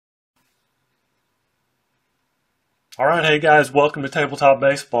Alright, hey guys, welcome to Tabletop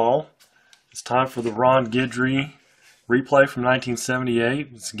Baseball. It's time for the Ron Guidry replay from 1978.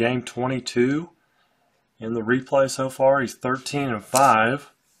 It's game 22. In the replay so far, he's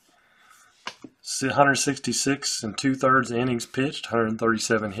 13-5. 166 and 2/3 innings pitched,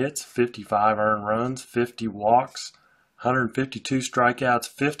 137 hits, 55 earned runs, 50 walks, 152 strikeouts,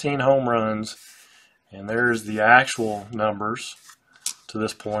 15 home runs, and there's the actual numbers to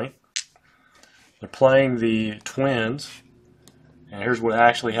this point. They're playing the Twins, and here's what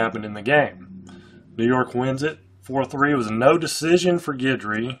actually happened in the game. New York wins it 4-3. It was a no decision for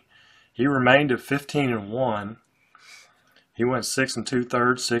Guidry. He remained at 15-1. He went 6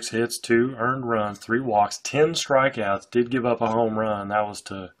 2/3, 6 hits, 2 earned runs, 3 walks, 10 strikeouts. Did give up a home run. That was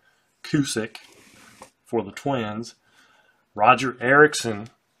to Cusick for the Twins. Roger Erickson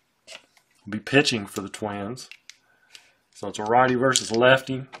will be pitching for the Twins. So it's a righty versus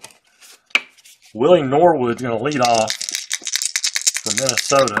lefty. Willie Norwood's going to lead off for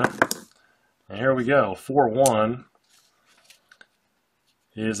Minnesota. And here we go. 4-1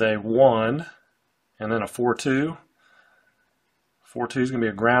 is a 1, and then a 4-2. 4-2 is going to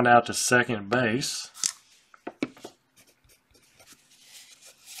be a ground out to second base.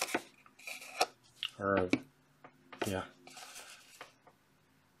 One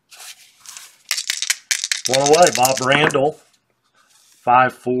away. Bob Randall.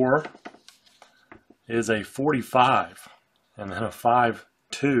 5-4 is a 45, and then a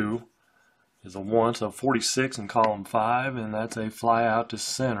 5-2 is a 1, so 46 in column 5, and that's a fly out to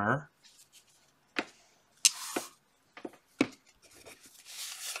center.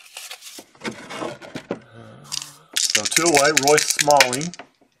 So 2 away, Royce Smalley.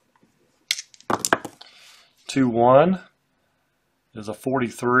 2-1 is a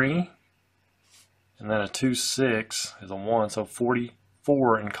 43, and then a 2-6 is a 1, so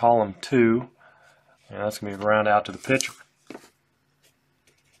 44 in column 2. And that's going to be a ground out to the pitcher,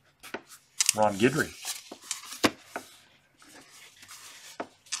 Ron Guidry.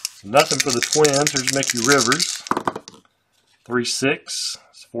 So nothing for the Twins. Here's Mickey Rivers. 3-6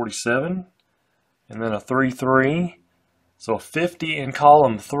 is 47. And then a 3-3. So a 50 in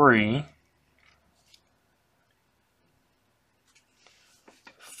column 3.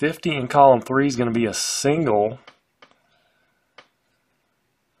 50 in column 3 is going to be a single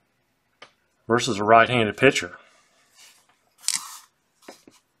versus a right-handed pitcher.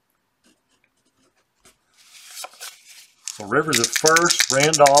 So Rivers at first,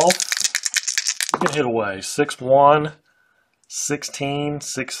 Randolph, he can hit away. 6-1, 16,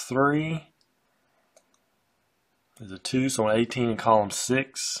 6-3 is a 2, so an 18 in column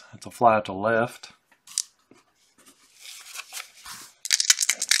 6. It's a fly out to left.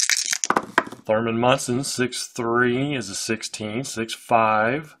 Thurman Munson, 6-3 is a 16,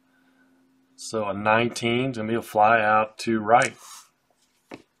 6-5. So a 19 is going to be a fly out to right.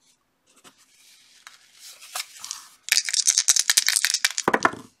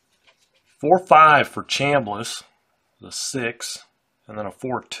 Four 5 for Chambliss, the 6, and then a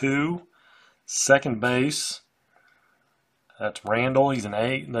 4-2. Second base, that's Randall. He's an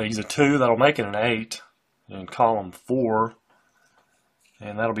 8. No, he's a 2. That'll make it an 8 in column 4,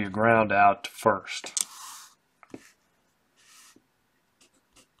 and that'll be a ground out to first.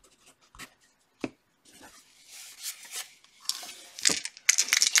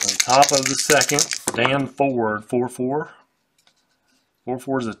 Top of the second, Dan Ford, 4-4.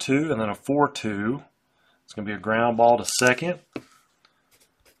 4-4 is a 2, and then a 4-2. It's going to be a ground ball to second.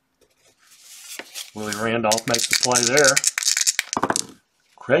 Willie Randolph makes the play there.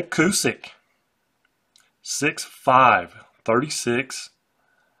 Craig Cusick, 6-5, 36,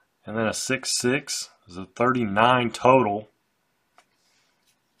 and then a 6-6 is a 39 total.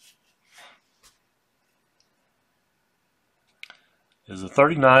 Is a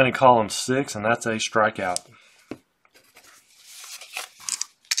 39 in column 6, and that's a strikeout.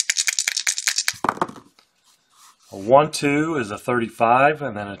 A 1-2 is a 35,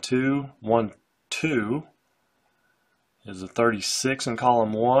 and then a 2-1-2 is a 36 in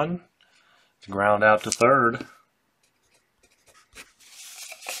column 1. It's a ground out to third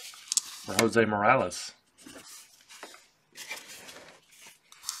for Jose Morales.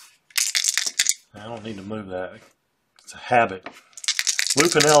 I don't need to move that. It's a habit. Lou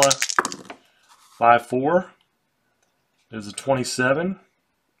Piniella, 5-4 is a 27,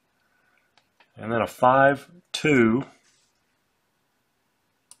 and then a 5-2.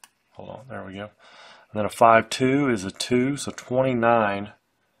 Hold on, there we go. And then a 5-2 is a 2, so 29.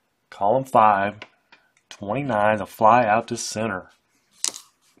 Column 5, 29 is a fly out to center.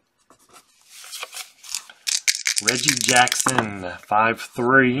 Reggie Jackson,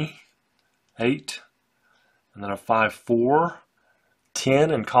 5'3", 8, and then a 5-4.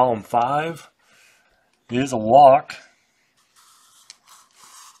 10 in column 5 is a walk.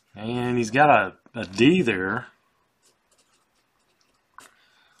 And he's got a D there.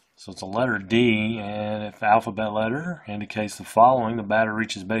 So it's a letter D, and if alphabet letter indicates the following, the batter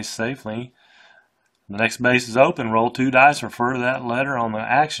reaches base safely. The next base is open. Roll 2 dice, refer to that letter on the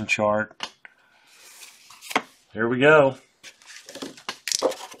action chart. Here we go.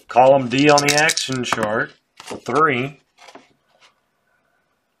 Column D on the action chart, 3.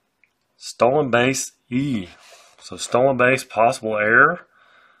 Stolen base E. So stolen base, possible error.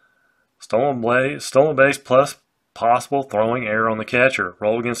 Stolen base plus possible throwing error on the catcher.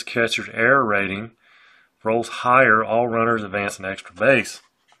 Roll against the catcher's error rating. Rolls higher, all runners advance an extra base.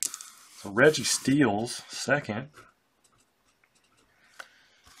 So Reggie steals second.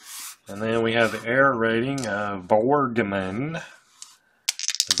 And then we have the error rating of Borgman.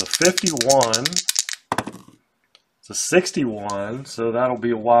 It's a 51. It's a 61, so that'll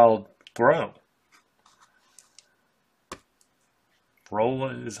be a wild throw. Roll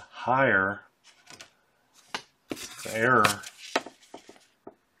is higher. The error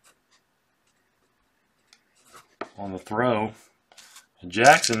on the throw. And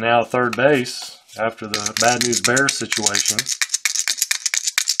Jackson now at third base after the Bad News Bears situation.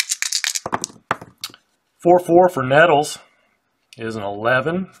 4-4 for Nettles is an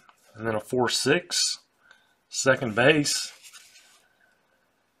 11, and then a 4-6. Second base.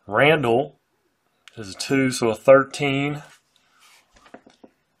 Randall is a 2, so a 13.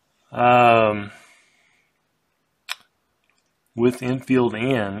 With infield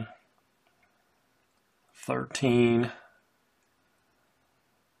in, 13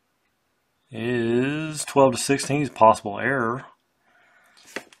 is 12 to 16 is possible error.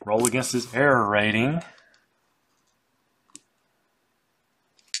 Roll against his error rating.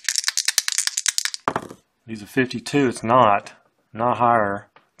 He's a 52. It's not higher.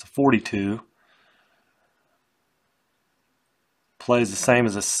 It's a 42. Plays the same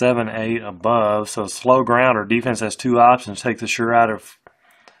as a 7-8 above. So slow grounder. Defense has 2 options. Take the sure out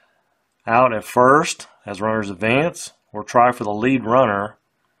at first as runners advance, or try for the lead runner.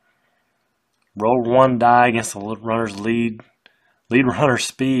 Roll 1 die against the runner's lead runner's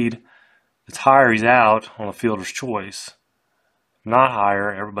speed. If it's higher, he's out on the fielder's choice. If not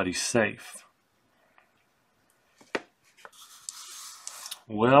higher, everybody's safe.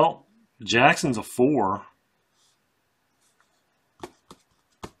 Well, Jackson's a 4.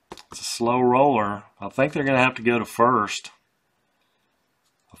 It's a slow roller. I think they're going to have to go to first.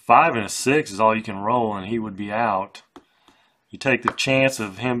 A 5 and a 6 is all you can roll, and he would be out. You take the chance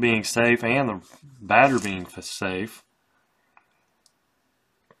of him being safe and the batter being safe.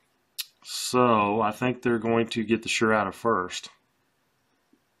 So I think they're going to get the sure out of first.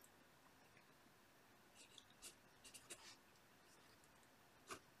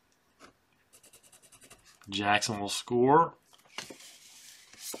 Jackson will score.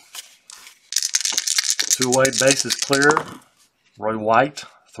 2-away bases clear. Roy White,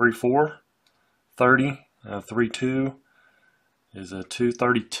 3-4. 30, 3-2 is a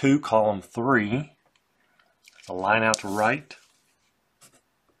 232, column 3. A line out to right.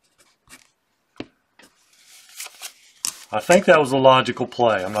 I think that was a logical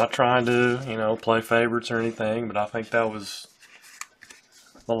play. I'm not trying to, play favorites or anything, but I think that was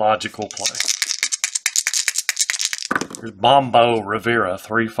the logical play. Here's Bombo Rivera,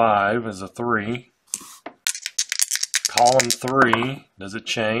 3-5 is a 3. Column 3, does it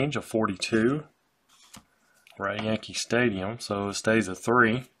change? A 42. We're at Yankee Stadium, so it stays a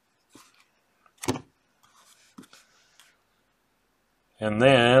 3. And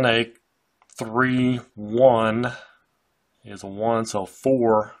then a 3-1 is a 1, so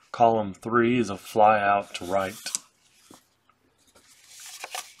 4, column 3 is a fly out to right.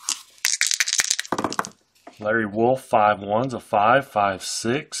 Larry Wolf, 5-1's a 5,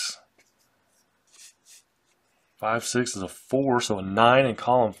 5-6. 5-6 is a 4, so a 9 in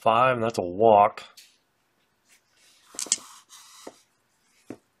column 5, and that's a walk.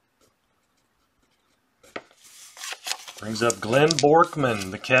 Brings up Glenn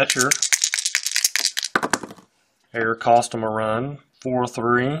Borkman, the catcher. Error cost him a run.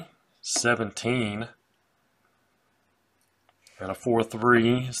 4-3, 17. And a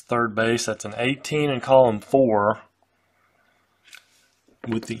 4-3 is third base. That's an 18 in column 4.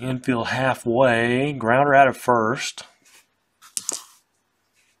 With the infield halfway. Grounder out of first.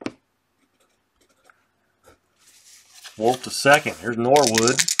 Wolf to second. Here's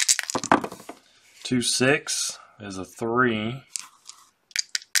Norwood. 2-6 is a 3.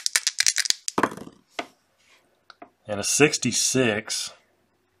 And a 66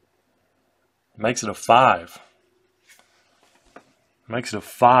 makes it a 5. Makes it a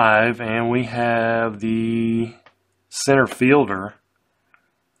 5, and we have the center fielder.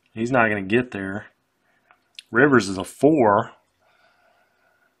 He's not going to get there. Rivers is a 4,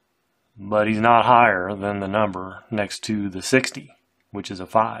 but he's not higher than the number next to the 60, which is a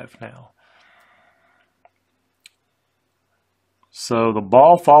 5 now. So the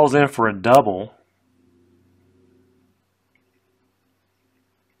ball falls in for a double.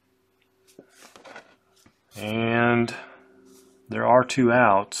 And there are 2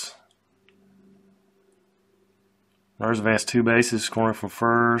 outs. Runners advance 2 bases, scoring from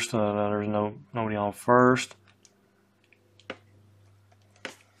first. There's nobody on first.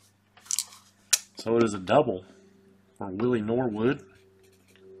 So it is a double for Willie Norwood.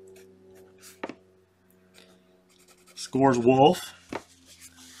 Scores Wolf.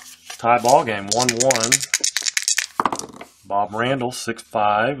 Tie ball game, 1-1. Bob Randall,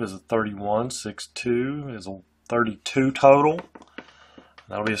 6'5", is a 31. 6'2", is a 32 total.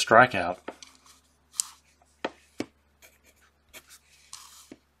 That'll be a strikeout.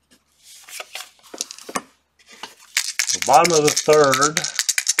 The bottom of the third,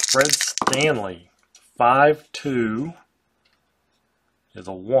 Fred Stanley, 5'2", is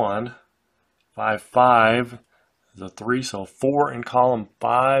a 1. 5'5", is a 3, so 4 in column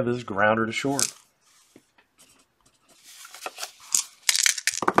 5 is grounder to short.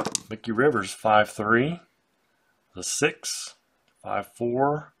 Mickey Rivers, 5'3", the 6,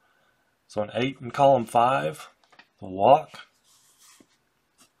 5'4", so an 8 in column 5, the walk.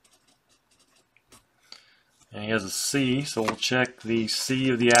 And he has a C, so we'll check the C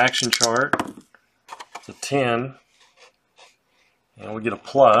of the action chart. It's a 10, and we get a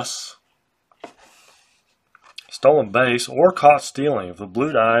plus. Stolen base or caught stealing. If the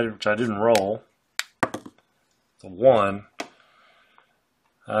blue died, which I didn't roll, it's a 1.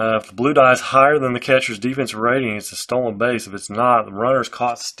 If the blue die is higher than the catcher's defensive rating, it's a stolen base. If it's not, the runner's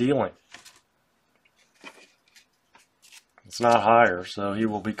caught stealing. It's not higher, so he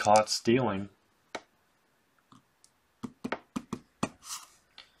will be caught stealing.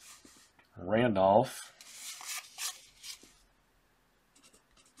 Randolph.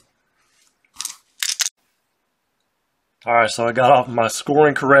 Alright, so I got off my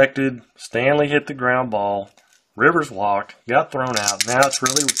scoring corrected. Stanley hit the ground ball. Rivers walked, got thrown out. Now it's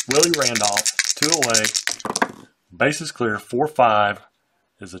really Willie Randolph, 2 away. Bases clear, 4-5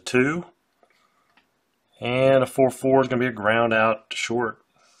 is a 2. And a 4-4 is going to be a ground out to short.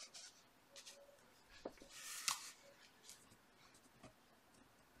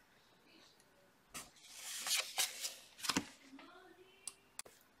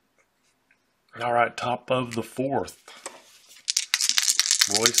 All right, top of the 4th.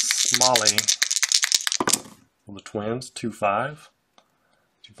 Royce Smalley for the Twins, 2-5.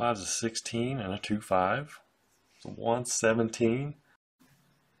 2-5 is a 16 and a 2-5. It's a 1-17.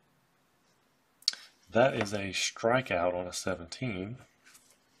 That is a strikeout on a 17.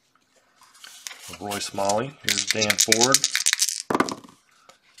 Roy Smalley. Here's Dan Ford.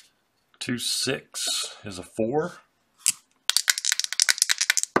 2-6 is a 4.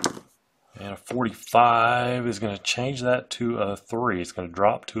 And a 45 is going to change that to a 3. It's going to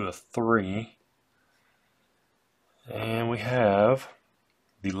drop to a 3. And we have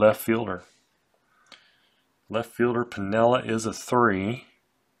the left fielder. Left fielder Piniella is a 3.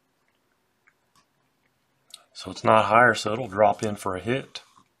 So it's not higher, so it'll drop in for a hit.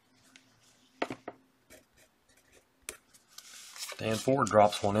 Dan Ford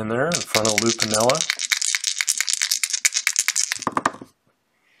drops one in there in front of Lou Piniella.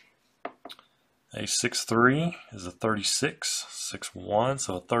 A 6'3 is a 36, 6'1,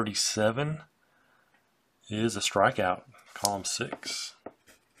 so a 37 is a strikeout, column 6.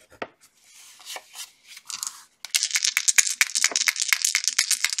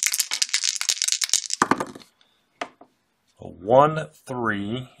 A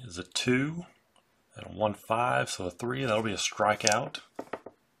 1-3 is a 2, and a 1-5, so a 3, that'll be a strikeout.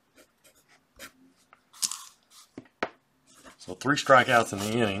 So 3 strikeouts in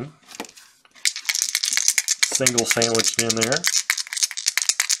the inning. Single sandwiched in there.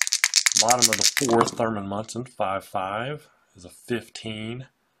 Bottom of the 4th, Thurman Munson, 5'5", is a 15,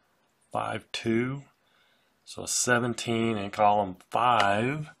 5'2", so a 17 in column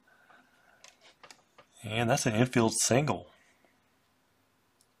 5. And that's an infield single.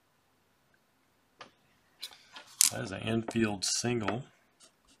 That is an infield single.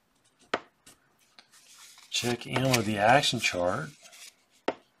 Check in with the action chart.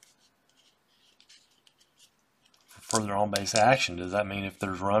 Further on-base action. Does that mean if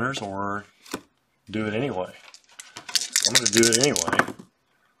there's runners, or do it anyway? I'm going to do it anyway.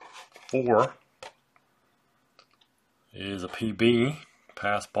 4 is a PB.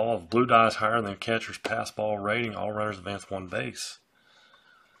 Pass ball. If blue die is higher than the catcher's pass ball rating, all runners advance one base.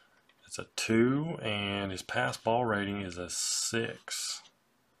 It's a 2, and his pass ball rating is a 6.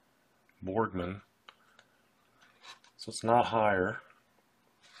 Borgman. So it's not higher.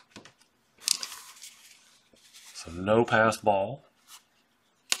 So no pass ball.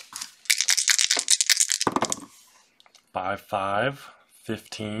 5-5,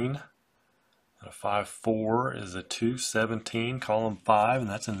 15. And a 5-4 is a 2-17, column 5, and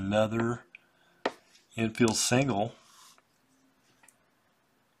that's another infield single.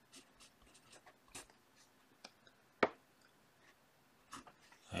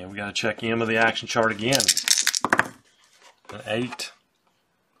 And we got to check M of the action chart again. An 8.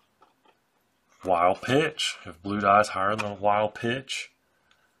 Wild pitch. If blue die is higher than a wild pitch.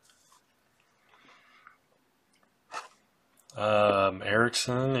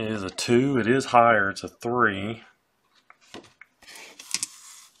 Erickson is a 2. It is higher. It's a 3.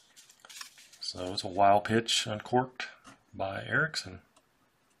 So it's a wild pitch uncorked by Erickson.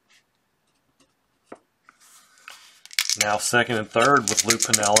 Now second and third with Lou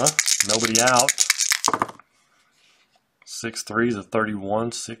Piniella. Nobody out. 6-3 is a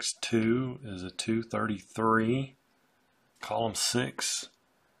 31. 6-2 is a 233. Column 6.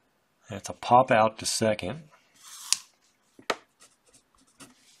 And it's a pop out to second.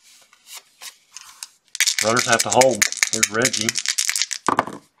 Runners have to hold. Here's Reggie.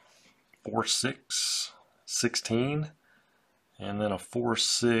 4-6. 16. And then a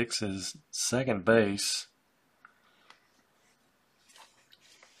 4-6 is second base.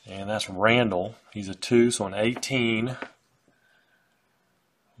 And that's Randall. He's a 2, so an 18.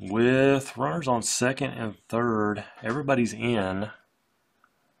 With runners on second and third, everybody's in.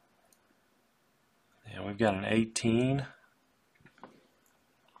 And we've got an 18.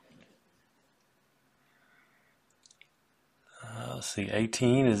 Let's see,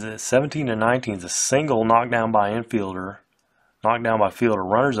 18 is a 17 and 19 is a single knocked down by infielder. Knocked down by fielder.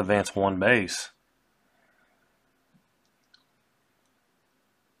 Runners advance one base.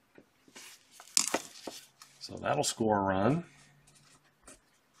 So that'll score a run.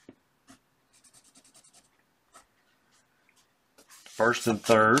 First and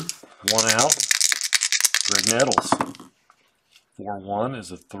third, one out. Greg Nettles. 4-1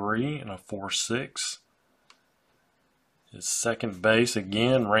 is a 3 and a 4-6. His second base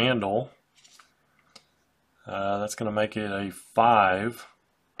again, Randall. That's going to make it a 5.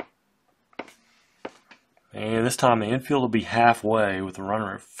 And this time the infield will be halfway with the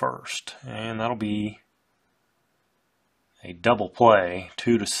runner at first. And that'll be a double play.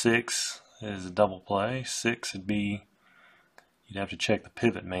 2-6 is a double play. 6 would be, you'd have to check the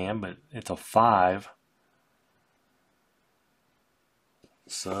pivot man, but it's a 5.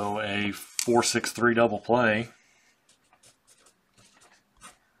 So a 4-6-3 double play.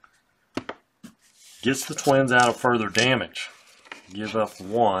 Gets the Twins out of further damage. Give up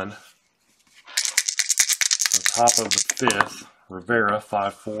 1. On top of the 5th, Rivera,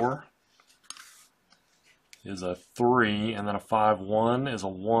 5-4. Is a 3, and then a 5-1 is a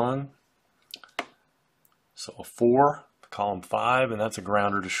 1. So a 4, column 5, and that's a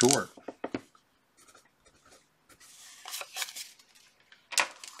grounder to short.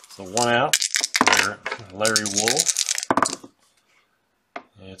 So one out, Larry Wolf.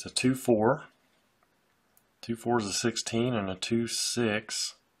 And it's a 2-4. 2-4 is a 16 and a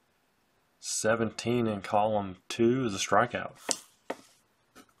 2-6. 17 in column 2 is a strikeout.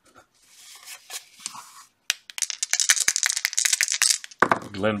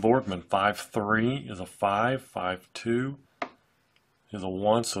 Glenn Borgman, 5-3 is a 5. 5-2 is a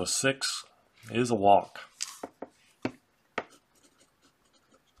 1, so a 6 is a walk.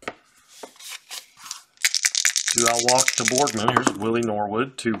 Two out walks to Borgman. Here's Willie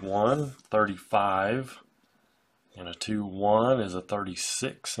Norwood, 2-1, 35. And a 2-1 is a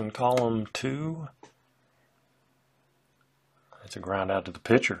 36 in column 2. It's a ground out to the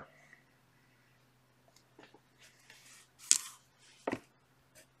pitcher.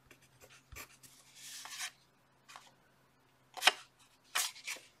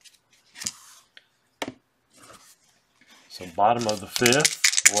 So bottom of the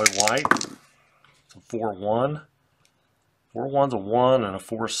 5th, Roy White. It's a 4-1. 4-1's a 1 and a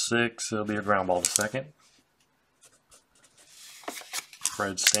 4-6. It'll be a ground ball to second.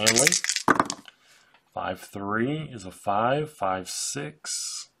 Fred Stanley. 5-3 is a 5.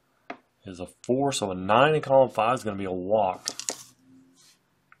 5-6 is a 4. So a 9 in column 5 is going to be a walk.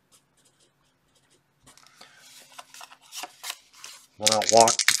 One out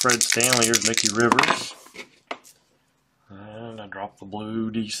walk to Fred Stanley. Here's Mickey Rivers. And I dropped the blue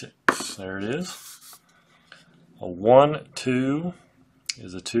D6. There it is. A 1-2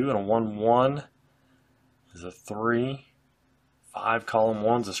 is a 2, and a 1-1 is a 3. 5 column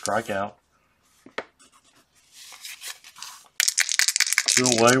 1's a strikeout. 2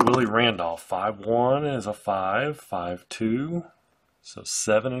 away, Willie Randolph. 5-1 is a 5. 5-2, so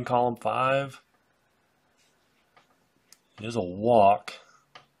 7 in column 5 is a walk.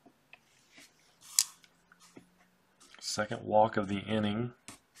 Second walk of the inning.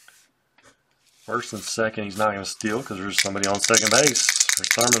 First and second, he's not going to steal because there's somebody on second base. There's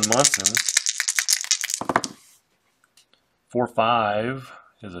Thurman Munson. 4-5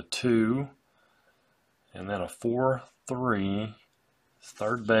 is a 2. And then a 4-3 is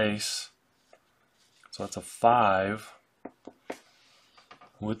third base. So that's a 5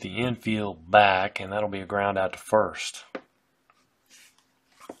 with the infield back, and that'll be a ground out to first.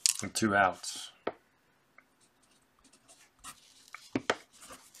 And 2 outs.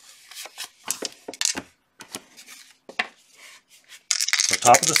 So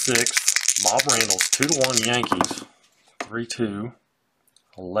top of the 6th, Bob Randall's 2-1 Yankees. 3-2,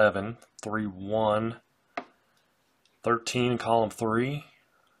 11, 3-1, 13 in column 3,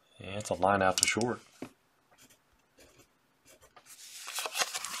 and it's a line out to short.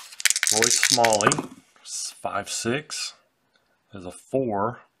 Roy Smalley, 5-6, is a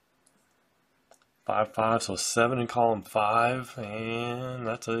 4. 5-5, so 7 in column 5, and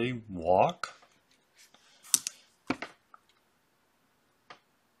that's a walk.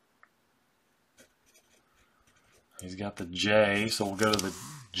 He's got the J, so we'll go to the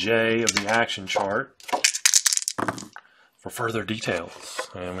J of the action chart for further details.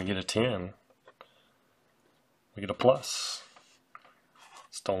 And we get a 10. We get a plus.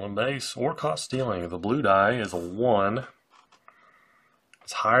 Stolen base or caught stealing. The blue die is a 1.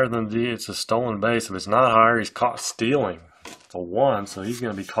 It's higher than D. It's a stolen base. If it's not higher, he's caught stealing. It's a 1, so he's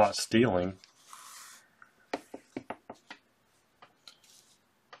going to be caught stealing.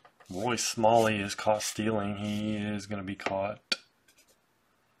 Roy Smalley is caught stealing. He is going to be caught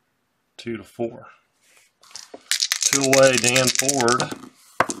 2-4. 2 away, Dan Ford.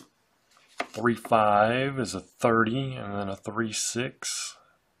 3-5 is a 30, and then a 3-6.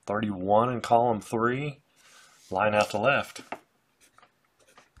 31 in column 3. Line out to left.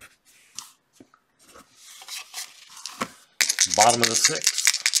 Bottom of the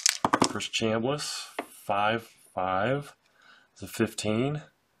 6th. Chris Chambliss. 5-5 is a 15.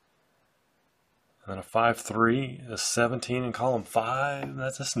 And then a 5-3 is 17 in column 5.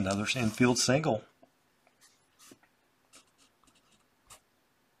 That's just another infield single.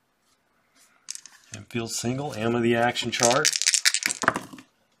 Infield single. M of the action chart.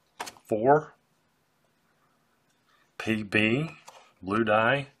 4. PB. Blue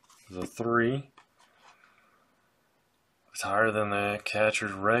die is a 3. It's higher than the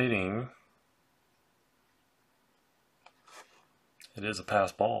catcher's rating. It is a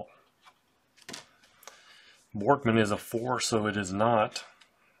pass ball. Borkman is a 4, so it is not.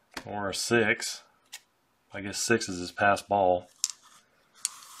 Or a 6. I guess 6 is his pass ball.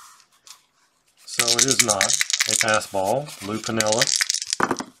 So it is not a pass ball. Lou Piniella.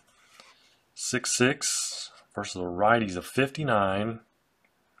 6-6 versus the righties of 59.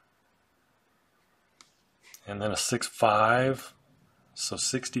 And then a 6-5. So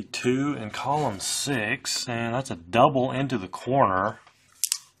 62 in column 6. And that's a double into the corner.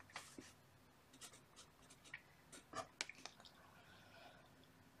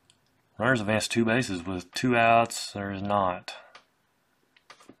 Runners advance 2 bases with 2 outs. There is not.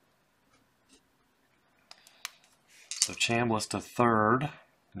 So Chambliss to third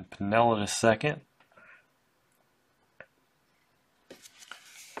and Piniella to second.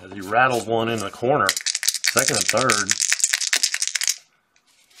 As he rattles one in the corner. Second and third.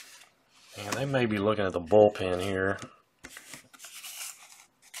 And they may be looking at the bullpen here.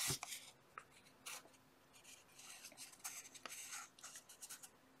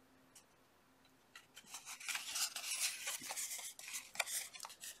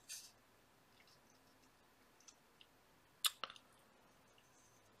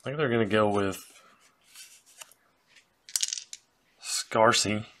 I think they're going to go with Scarce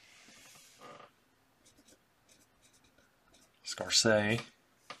to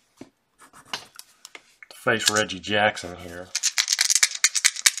face Reggie Jackson here.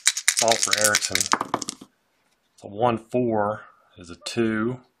 It's all for Erickson. So 1-4 is a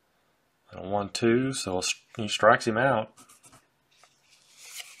 2 and a 1-2, so he strikes him out.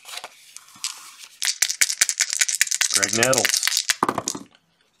 Greg Nettles.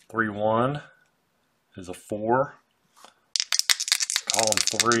 3-1 is a 4. Column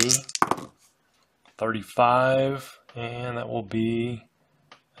 3. 35, and that will be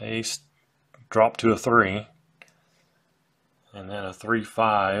a drop to a 3. and then a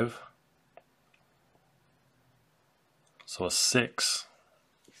 3-5. So a 6.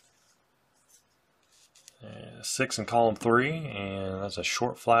 6 in column 3, and that's a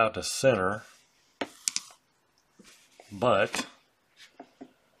short fly out to center. But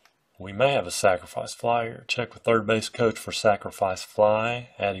we may have a sacrifice fly here. Check with third base coach for sacrifice fly,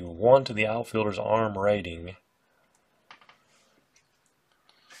 adding 1 to the outfielder's arm rating.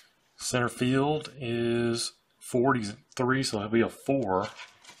 Center field is 43, so it'll be a 4.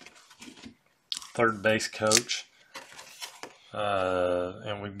 Third base coach.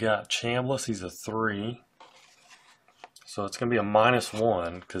 And we've got Chambliss, he's a 3. So it's going to be a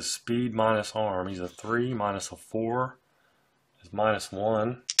 -1 because speed minus arm. He's a 3 minus a 4 is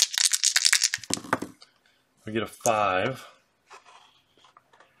 -1. We get a 5.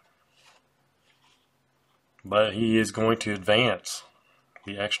 But he is going to advance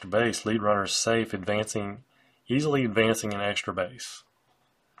the extra base. Lead runner is safe, easily advancing an extra base.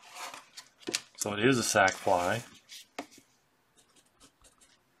 So it is a sac fly.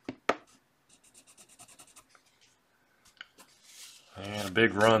 And a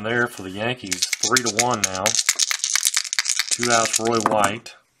big run there for the Yankees. 3-1 now. 2 outs, Roy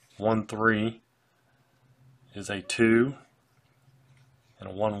White. 1-3 is a 2. And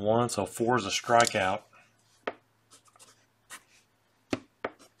a 1-1, so 4 is a strikeout.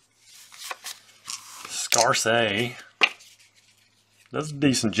 Scarce does a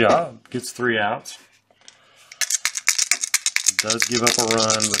decent job. Gets 3 outs. Does give up a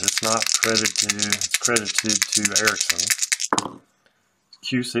run, but it's not credited. It's credited to Erickson.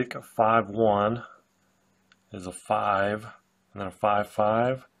 Cusick, a 5-1 is a 5, and then a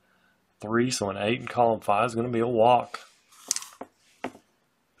 5-5, 3, so an 8 in column 5 is going to be a walk.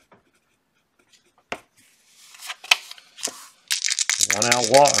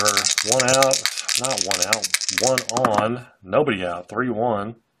 One on, nobody out.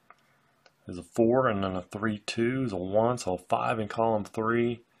 3-1 is a 4, and then a 3-2 is a 1, so a 5 in column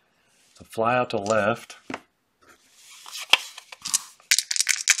 3. It's a fly out to left.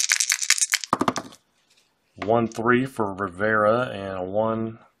 1-3 for Rivera, and a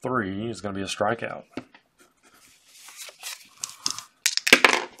 1-3 is going to be a strikeout.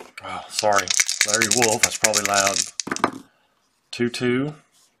 Oh, sorry, Larry Wolf. That's probably loud. 2-2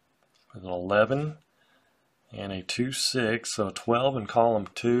 is an 11, and a 2-6. So 12 in column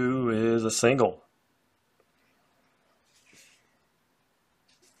 2 is a single.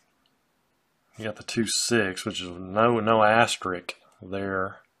 You got the 2-6, which is no asterisk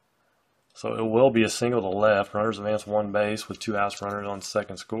there. So it will be a single to left. Runners advance 1 base with 2 outs. Runners on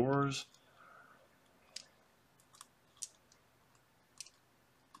second scores.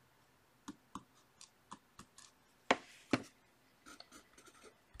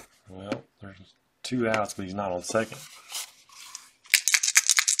 Well, there's 2 outs, but he's not on second.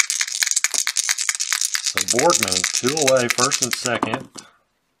 So Boardman, 2 away, first and second.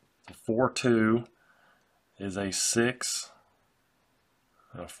 4-2 is a 6.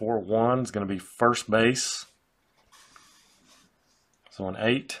 4-1 is going to be first base. So an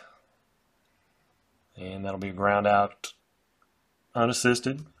 8. And that'll be a ground out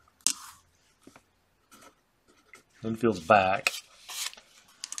unassisted. Infield's back.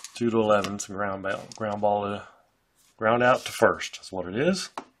 2-11. It's a ground out to first. That's what it is.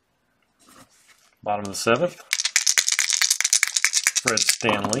 Bottom of the 7th. Fred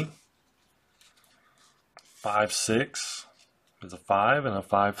Stanley. 5-6 is a 5, and a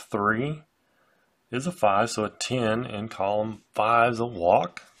 5-3 is a 5, so a 10 in column 5 is a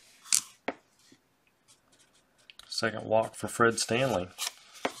walk. Second walk for Fred Stanley.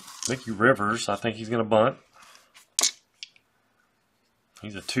 Mickey Rivers, I think he's going to bunt.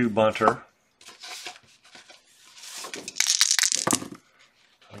 He's a 2 bunter.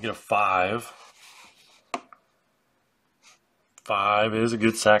 I get a 5. 5 is a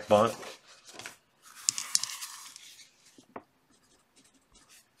good sack bunt.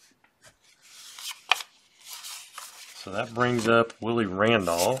 So that brings up Willie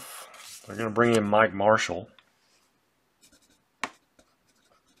Randolph. They're going to bring in Mike Marshall.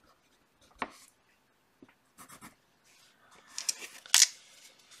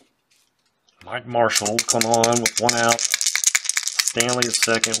 Mike Marshall will come on with 1 out. Stanley at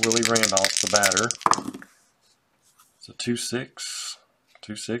second. Willie Randolph the batter. It's a 2-6.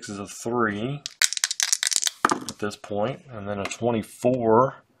 2-6 is a 3 at this point. And then a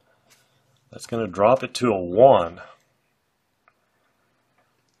 24. That's going to drop it to a 1.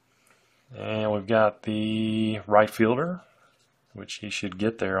 And we've got the right fielder, which he should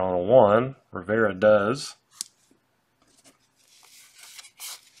get there on a 1. Rivera does.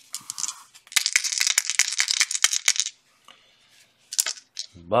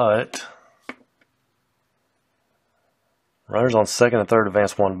 But runners on second and third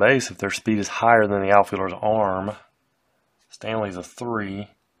advance one base if their speed is higher than the outfielder's arm. Stanley's a 3,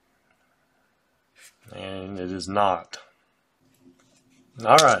 and it is not.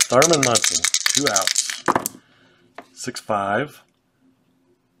 All right, Thurman Munson, 2 outs. 6'5",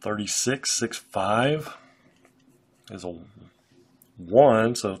 36, 6'5" is a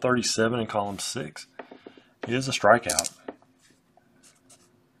 1, so 37 in column 6 is a strikeout.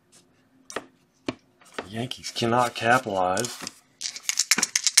 The Yankees cannot capitalize.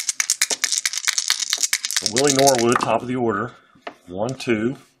 Willie Norwood, top of the order,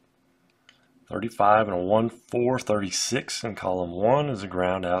 1-2, 35 and a 1-4, 36 in column 1 is a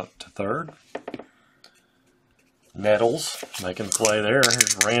ground out to third. Nettles making the play there.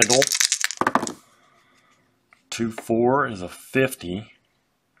 Here's Randall. 2-4 is a 50.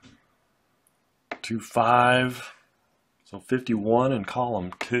 2-5, so 51 in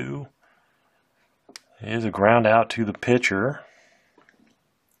column 2 is a ground out to the pitcher.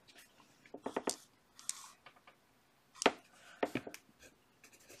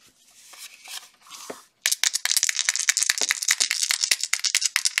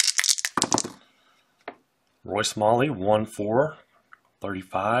 Roy Smalley, 1-4,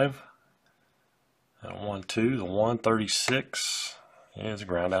 35, and 1-2, the 136 is a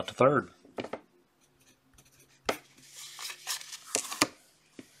ground out to third.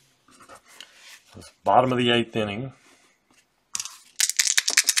 Bottom of the 8th inning.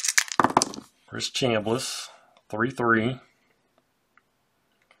 Chris Chambliss, 3-3,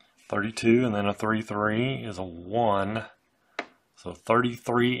 32, and then a 3-3 is a 1. So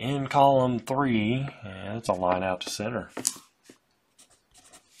 33 in column 3, and it's a line out to center.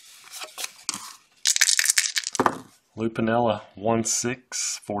 Lou Piniella,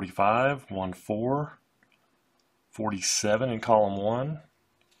 1-6, 45, 1-4, 47 in column 1,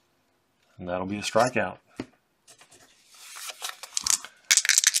 and that'll be a strikeout.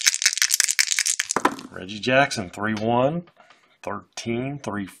 Reggie Jackson, 3-1, 13,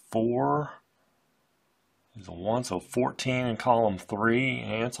 3-4. Is a 1, so 14 in column 3,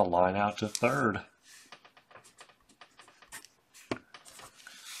 and it's a line out to third.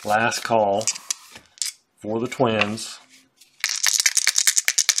 Last call for the Twins.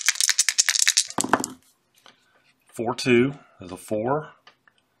 4-2 is a 4.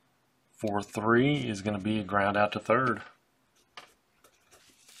 4-3 is going to be a ground out to third.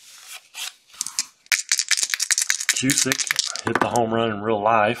 Cusick hit the home run in real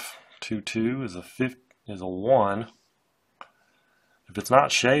life. 2-2 is a 1. If it's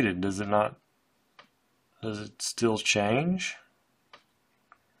not shaded, does it still change?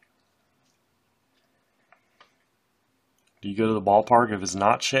 Do you go to the ballpark if it's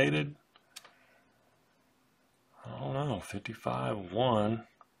not shaded? I don't know. 55, 1.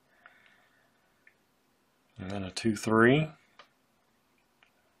 And then a 2-3.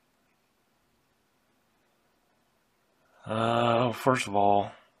 First of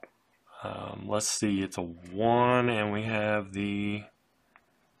all, let's see, it's a 1, and we have the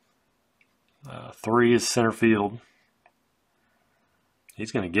 3 is center field.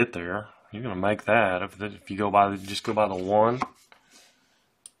 He's going to get there. You're going to make that if you just go by the 1.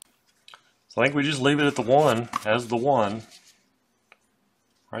 So I think we just leave it at the 1 as the 1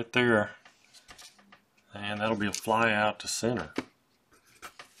 right there, and that'll be a fly out to center.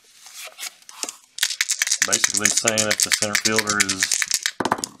 Basically saying if the center fielder is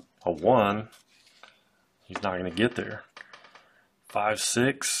a 1, he's not going to get there.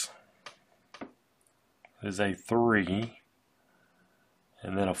 5-6 is a 3,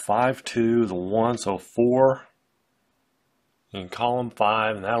 and then a 5-2 is a 1, so 4 in column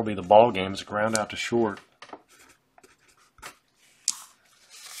 5, and that'll be the ball game. It's a ground out to short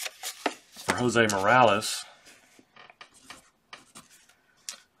for Jose Morales.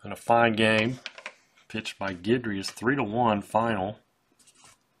 And a fine game pitched by Guidry is 3-1 final.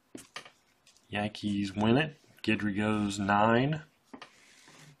 Yankees win it. Guidry goes 9.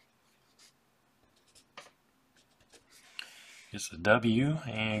 Gets a W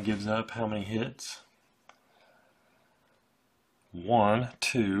and gives up how many hits? 1,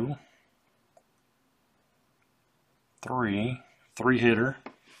 2, 3. 3-hitter.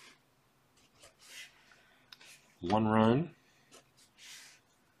 1 run.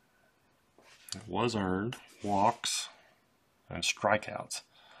 It was earned. Walks and strikeouts.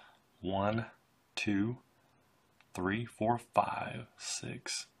 1, 2, 3, 4, 5,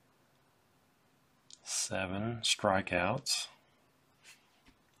 6, 7 strikeouts.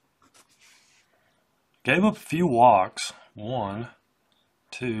 Gave up a few walks. 1,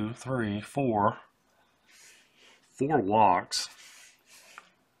 2, 3, 4. 4 walks.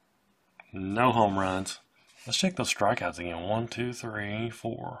 No home runs. Let's check those strikeouts again. 1, 2, 3,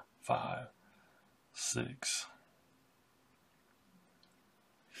 4, 5, 6,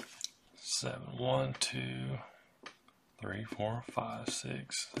 7. 1, 2, 3, 4, 5,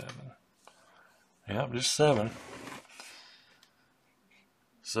 6, 7. Yep, just 7.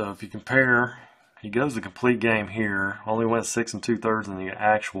 So if you compare, he goes the complete game here. Only went 6 2/3 in the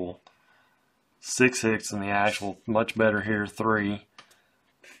actual. 6 hits in the actual. Much better here. 3.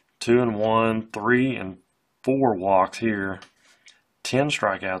 2 and 1. 3 and 4 walks here. 10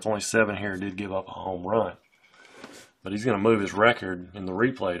 strikeouts. Only 7 here. Did give up a home run. But he's going to move his record in the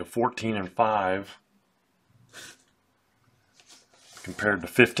replay to 14 and 5 compared to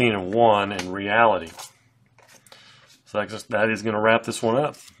 15 and 1 in reality. So that is going to wrap this one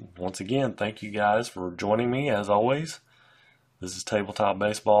up. Once again, thank you guys for joining me as always. This is Tabletop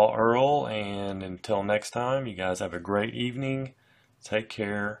Baseball Earl, and until next time, you guys have a great evening. Take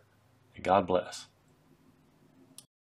care, and God bless.